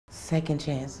Second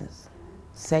chances.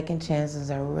 Second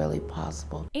chances are really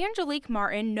possible. Angelique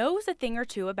Martin knows a thing or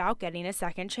two about getting a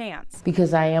second chance.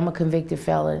 Because I am a convicted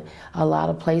felon, a lot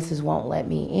of places won't let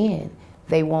me in.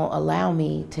 They won't allow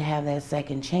me to have that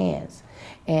second chance.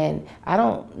 And I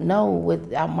don't know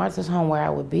without Martha's Home where I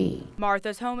would be.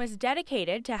 Martha's Home is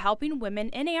dedicated to helping women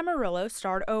in Amarillo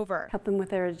start over. Help them with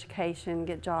their education,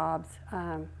 get jobs,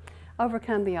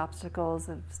 overcome the obstacles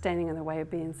of standing in the way of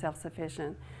being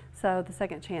self-sufficient. So the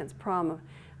Second Chance Prom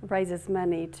raises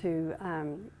money to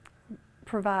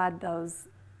provide those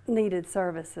needed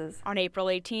services. On April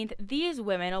 18th, these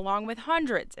women, along with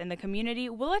hundreds in the community,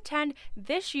 will attend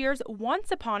this year's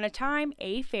Once Upon a Time,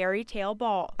 a Fairy Tale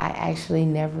Ball. I actually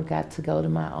never got to go to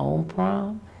my own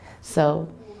prom, so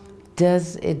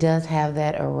it does have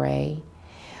that array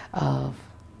of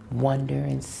wonder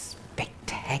and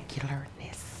spectacularness.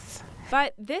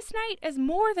 But this night is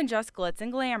more than just glitz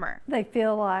and glamour. They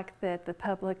feel like that the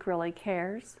public really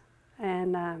cares,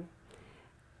 and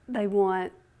they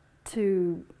want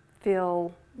to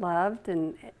feel loved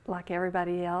and like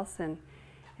everybody else,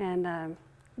 and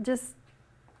just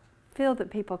feel that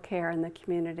people care in the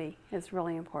community is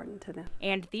really important to them.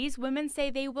 And these women say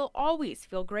they will always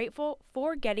feel grateful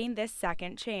for getting this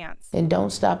second chance. And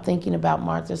don't stop thinking about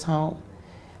Martha's Home,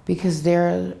 because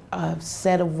there are a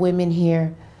set of women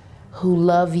here who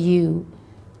love you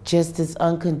just as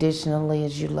unconditionally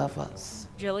as you love us.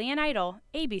 Jillian Idle,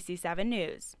 ABC 7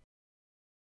 News.